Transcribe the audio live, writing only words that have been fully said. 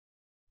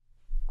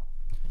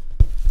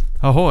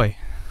Ahoy!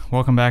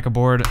 Welcome back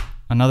aboard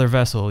another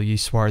vessel, ye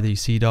swarthy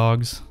sea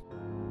dogs.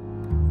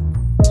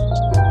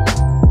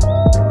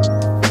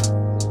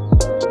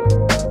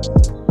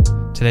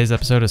 Today's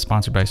episode is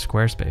sponsored by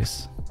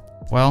Squarespace.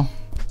 Well,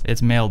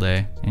 it's mail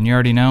day, and you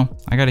already know,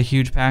 I got a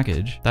huge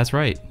package. That's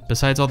right,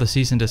 besides all the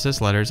cease and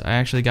desist letters, I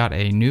actually got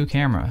a new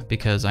camera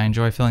because I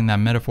enjoy filling that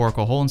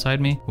metaphorical hole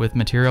inside me with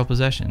material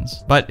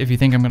possessions. But if you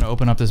think I'm gonna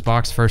open up this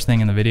box first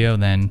thing in the video,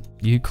 then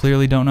you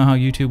clearly don't know how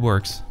YouTube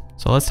works.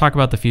 So let's talk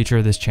about the future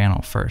of this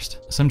channel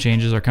first. Some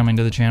changes are coming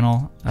to the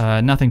channel,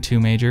 nothing too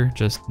major,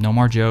 just no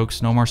more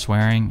jokes, no more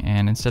swearing,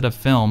 and instead of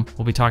film,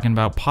 we'll be talking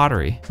about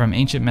pottery, from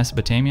ancient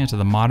Mesopotamia to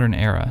the modern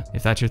era.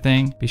 If that's your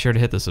thing, be sure to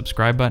hit the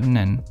subscribe button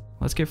and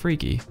let's get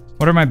freaky.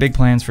 What are my big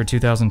plans for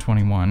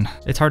 2021?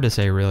 It's hard to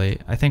say really.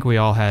 I think we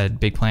all had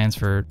big plans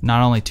for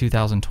not only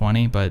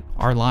 2020, but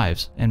our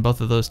lives, and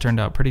both of those turned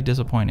out pretty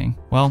disappointing.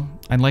 Well,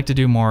 I'd like to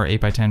do more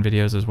 8x10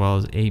 videos as well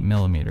as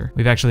 8mm.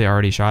 We've actually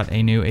already shot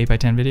a new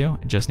 8x10 video,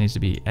 it just needs to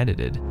be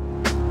edited.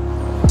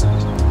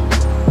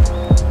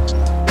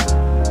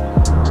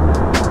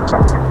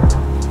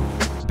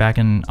 Back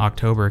in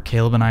October,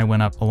 Caleb and I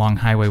went up along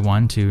Highway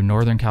 1 to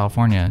Northern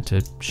California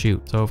to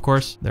shoot. So of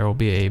course, there will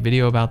be a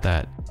video about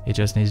that. It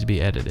just needs to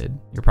be edited.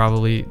 You're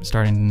probably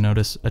starting to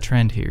notice a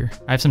trend here.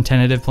 I have some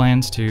tentative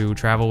plans to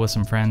travel with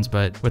some friends,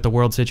 but with the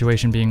world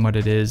situation being what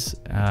it is,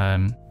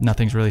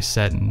 nothing's really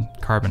set in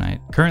carbonite.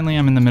 Currently,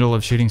 I'm in the middle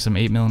of shooting some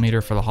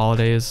 8mm for the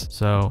holidays,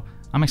 so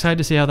I'm excited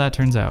to see how that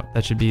turns out.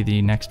 That should be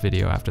the next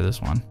video after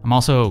this one. I'm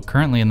also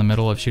currently in the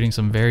middle of shooting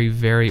some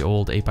very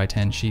old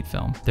 8x10 sheet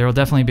film. There will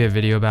definitely be a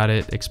video about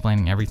it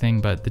explaining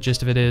everything, but the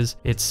gist of it is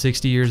it's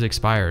 60 years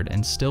expired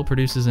and still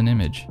produces an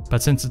image.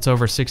 But since it's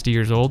over 60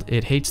 years old,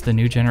 it hates the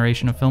new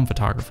generation of film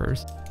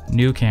photographers.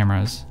 New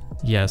cameras,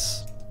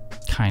 yes,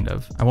 kind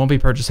of. I won't be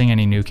purchasing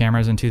any new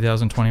cameras in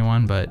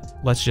 2021, but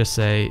let's just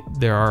say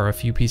there are a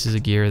few pieces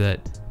of gear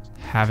that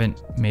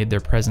haven't made their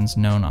presence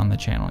known on the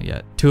channel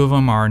yet. Two of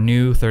them are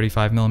new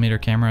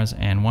 35mm cameras,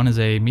 and one is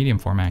a medium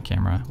format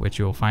camera, which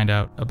you'll find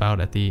out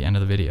about at the end of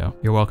the video.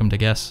 You're welcome to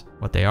guess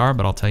what they are,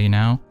 but I'll tell you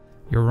now,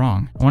 you're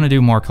wrong. I want to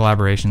do more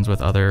collaborations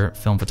with other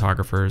film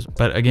photographers,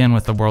 but again,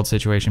 with the world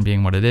situation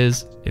being what it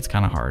is, it's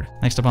kind of hard.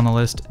 Next up on the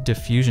list,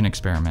 diffusion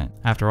experiment.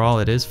 After all,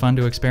 it is fun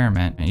to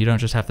experiment, and you don't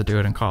just have to do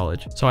it in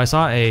college. So I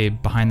saw a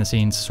behind the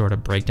scenes sort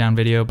of breakdown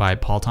video by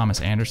Paul Thomas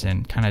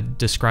Anderson, kind of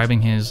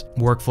describing his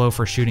workflow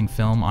for shooting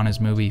film on his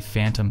movie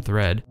Phantom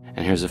Thread.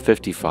 And here's a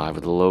 55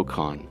 with a low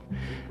con.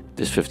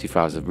 This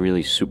 55 is a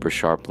really super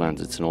sharp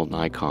lens. It's an old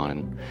Nikon,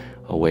 and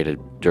a way to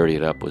dirty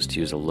it up was to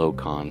use a low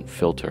con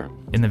filter.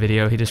 In the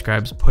video, he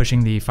describes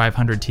pushing the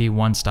 500T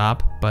one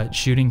stop, but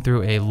shooting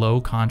through a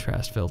low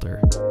contrast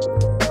filter.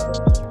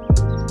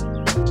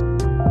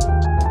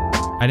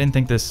 I didn't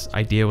think this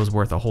idea was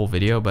worth a whole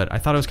video, but I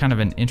thought it was kind of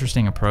an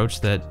interesting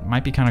approach that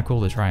might be kind of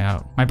cool to try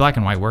out. My black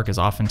and white work is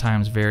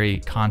oftentimes very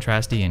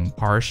contrasty and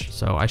harsh,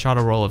 so I shot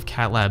a roll of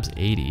Catlab's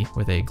 80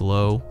 with a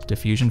glow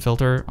diffusion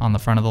filter on the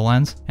front of the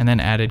lens, and then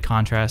added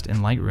contrast in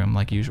Lightroom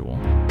like usual.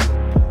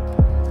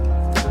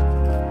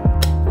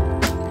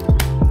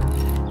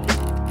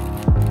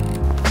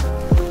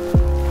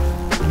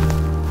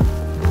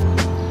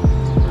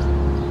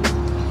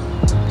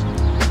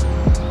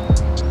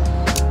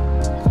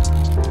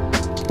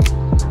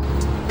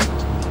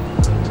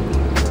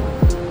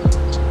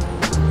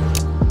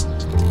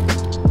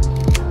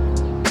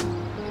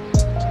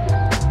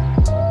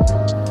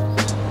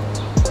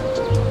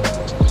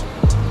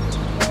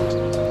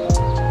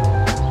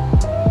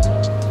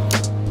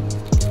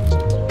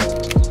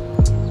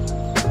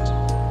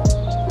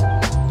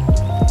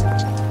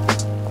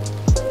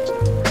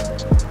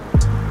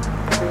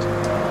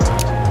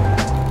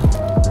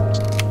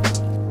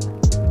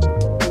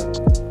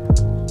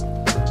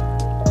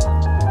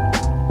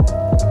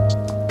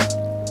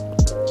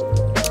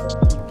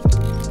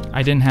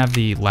 I didn't have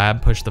the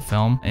lab push the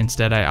film.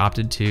 Instead, I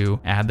opted to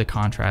add the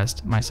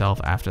contrast myself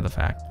after the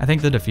fact. I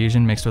think the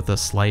diffusion mixed with a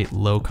slight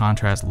low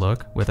contrast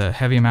look with a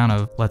heavy amount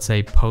of, let's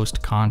say,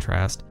 post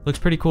contrast looks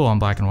pretty cool on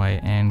black and white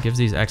and gives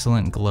these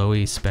excellent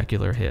glowy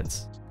specular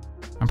hits.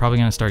 I'm probably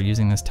gonna start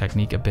using this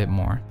technique a bit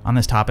more. On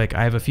this topic,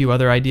 I have a few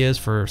other ideas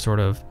for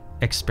sort of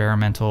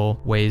experimental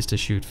ways to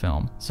shoot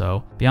film,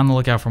 so be on the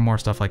lookout for more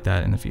stuff like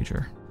that in the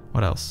future.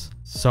 What else?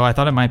 So I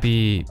thought it might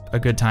be a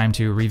good time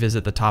to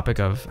revisit the topic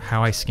of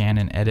how I scan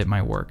and edit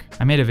my work.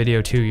 I made a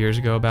video 2 years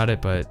ago about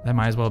it, but that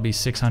might as well be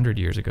 600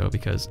 years ago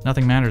because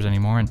nothing matters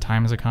anymore and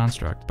time is a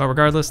construct. But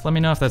regardless, let me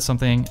know if that's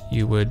something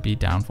you would be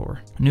down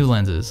for. New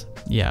lenses.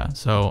 Yeah,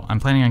 so I'm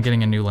planning on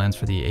getting a new lens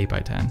for the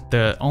 8x10.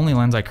 The only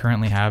lens I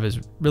currently have is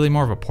really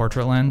more of a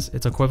portrait lens.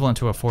 It's equivalent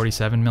to a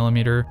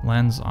 47mm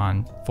lens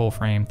on full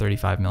frame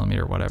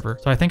 35mm whatever.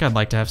 So I think I'd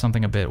like to have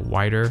something a bit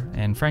wider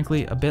and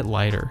frankly a bit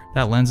lighter.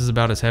 That lens is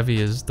about as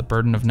heavy as the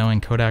burden of knowing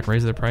Kodak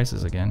raised their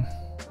prices again.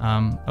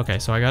 Okay,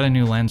 so I got a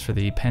new lens for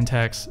the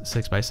Pentax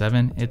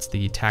 6x7. It's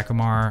the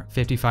Takumar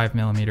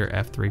 55mm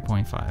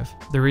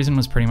f3.5. The reason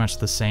was pretty much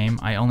the same.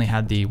 I only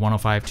had the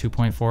 105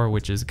 2.4,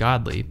 which is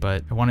godly,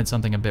 but I wanted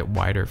something a bit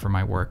wider for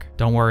my work.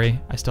 Don't worry,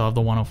 I still have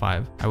the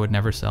 105. I would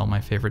never sell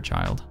my favorite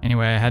child.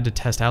 Anyway, I had to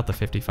test out the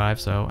 55,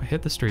 so I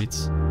hit the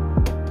streets.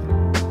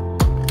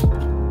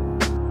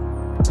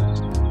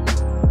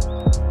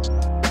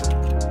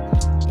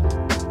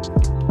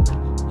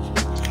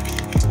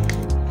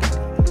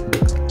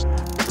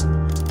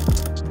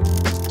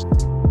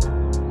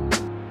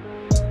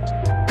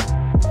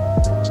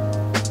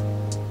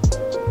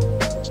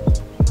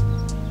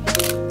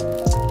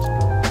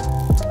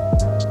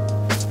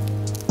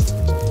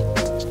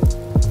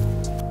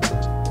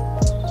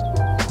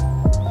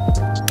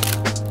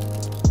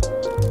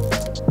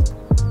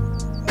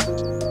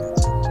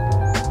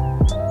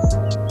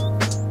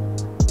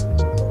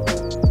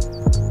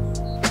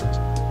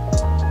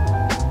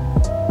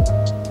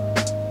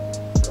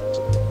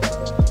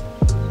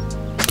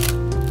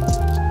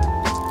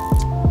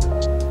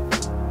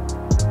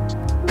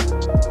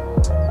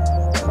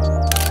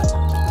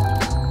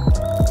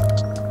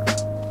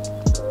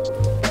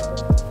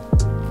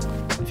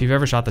 If you've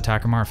ever shot the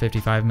Takumar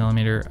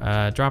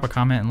 55mm, drop a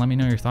comment and let me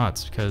know your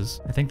thoughts, because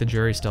I think the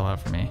jury's still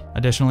out for me.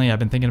 Additionally, I've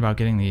been thinking about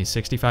getting the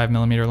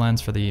 65mm lens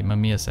for the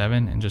Mamiya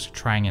 7 and just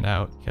trying it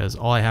out, because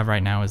all I have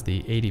right now is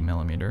the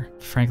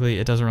 80mm. Frankly,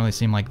 it doesn't really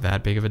seem like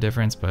that big of a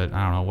difference, but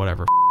I don't know,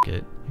 whatever,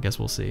 it. I guess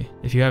we'll see.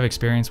 If you have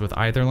experience with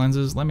either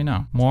lenses, let me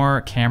know. More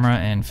camera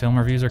and film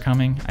reviews are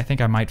coming. I think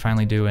I might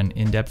finally do an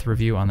in-depth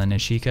review on the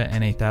Nishika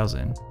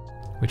N8000.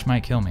 Which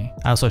might kill me.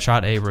 I also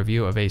shot a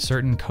review of a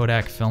certain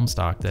Kodak film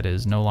stock that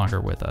is no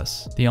longer with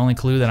us. The only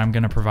clue that I'm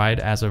gonna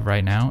provide as of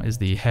right now is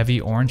the heavy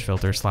orange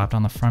filter slapped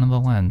on the front of the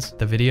lens.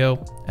 The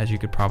video, as you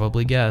could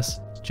probably guess,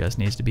 just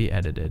needs to be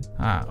edited.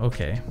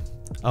 Okay.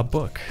 A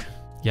book.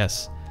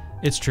 Yes,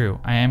 it's true.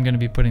 I am gonna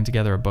be putting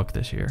together a book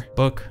this year.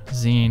 Book,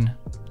 zine,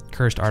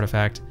 cursed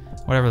artifact,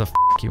 whatever the f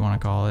you wanna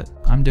call it.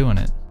 I'm doing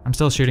it. I'm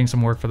still shooting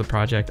some work for the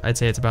project. I'd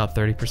say it's about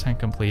 30%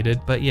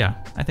 completed, but yeah,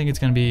 I think it's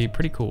gonna be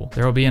pretty cool.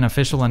 There will be an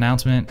official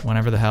announcement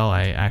whenever the hell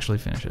I actually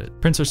finish it.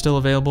 Prints are still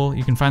available.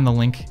 You can find the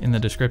link in the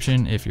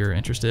description if you're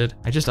interested.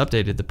 I just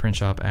updated the print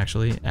shop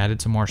actually,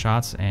 added some more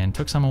shots and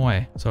took some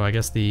away. So I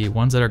guess the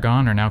ones that are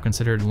gone are now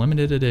considered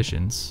limited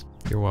editions.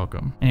 You're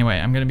welcome. Anyway,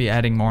 I'm gonna be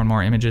adding more and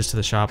more images to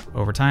the shop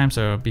over time,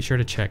 so be sure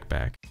to check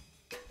back.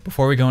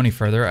 Before we go any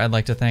further, I'd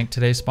like to thank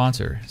today's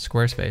sponsor,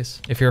 Squarespace.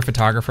 If you're a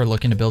photographer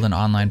looking to build an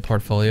online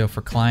portfolio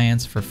for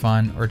clients, for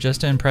fun, or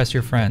just to impress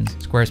your friends,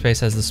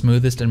 Squarespace has the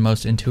smoothest and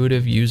most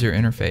intuitive user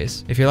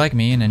interface. If you're like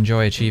me and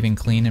enjoy achieving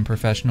clean and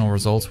professional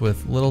results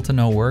with little to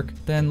no work,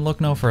 then look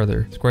no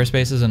further.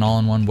 Squarespace is an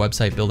all-in-one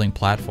website building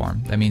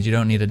platform. That means you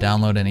don't need to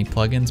download any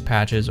plugins,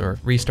 patches, or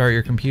restart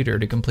your computer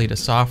to complete a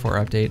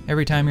software update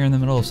every time you're in the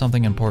middle of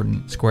something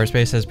important.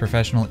 Squarespace has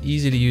professional,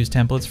 easy-to-use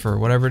templates for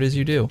whatever it is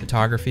you do.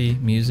 Photography,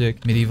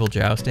 music, medieval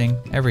jousting,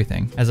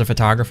 everything. As a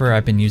photographer,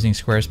 I've been using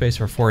Squarespace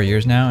for 4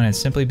 years now, and it's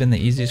simply been the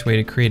easiest way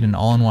to create an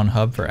all-in-one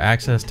hub for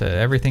access to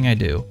everything I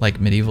do,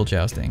 like medieval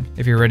jousting.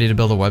 If you're ready to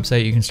build a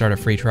website, you can start a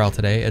free trial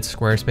today at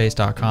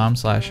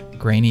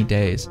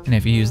squarespace.com/grainydays. And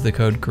if you use the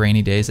code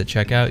grainydays at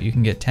checkout, you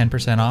can get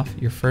 10% off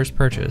your first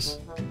purchase.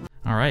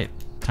 All right,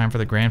 time for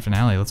the grand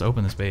finale. Let's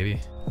open this baby.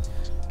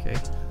 Okay.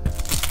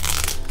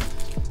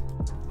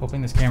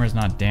 Hoping this camera's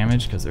not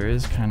damaged, because there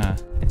is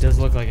it does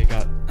look like it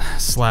got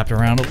slapped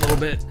around a little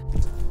bit.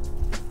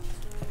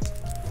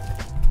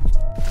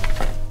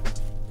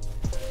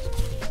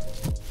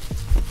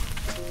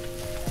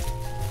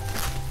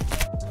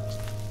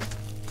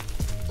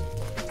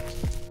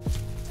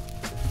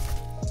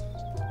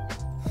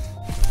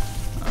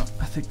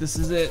 I think this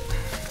is it.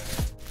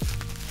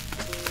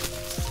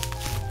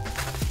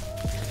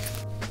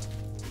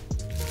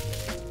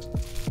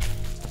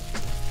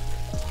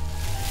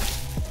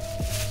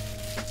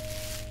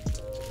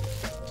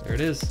 There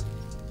it is.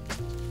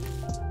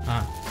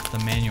 The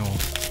manual.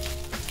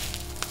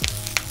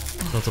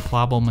 So it's a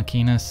Plabo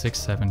Makina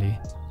 670.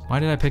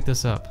 Why did I pick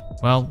this up?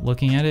 Well,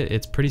 looking at it,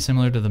 it's pretty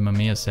similar to the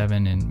Mamiya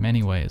 7 in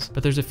many ways,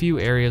 but there's a few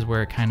areas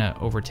where it kind of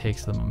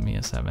overtakes the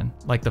Mamiya 7.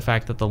 Like the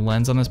fact that the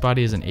lens on this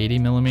body is an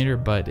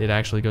 80mm, but it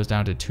actually goes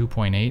down to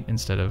 2.8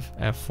 instead of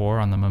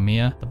f4 on the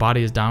Mamiya. The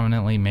body is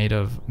dominantly made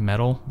of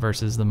metal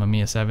versus the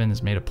Mamiya 7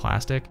 is made of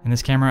plastic. And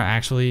this camera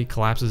actually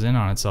collapses in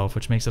on itself,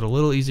 which makes it a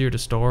little easier to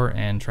store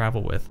and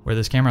travel with. Where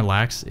this camera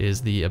lacks is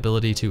the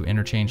ability to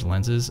interchange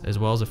lenses, as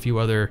well as a few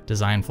other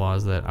design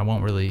flaws that I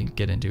won't really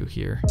get into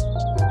here.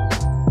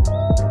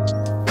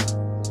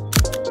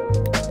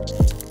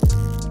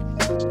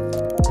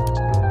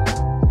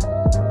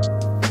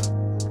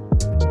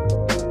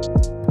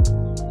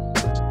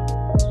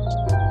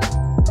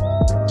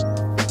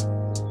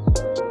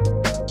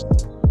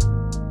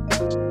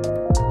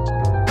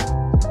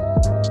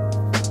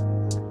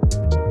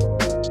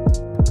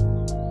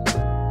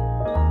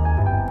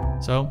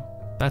 So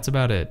that's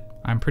about it.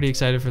 I'm pretty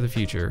excited for the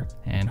future,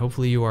 and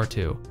hopefully you are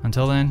too.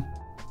 Until then,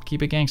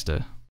 keep it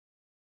gangsta.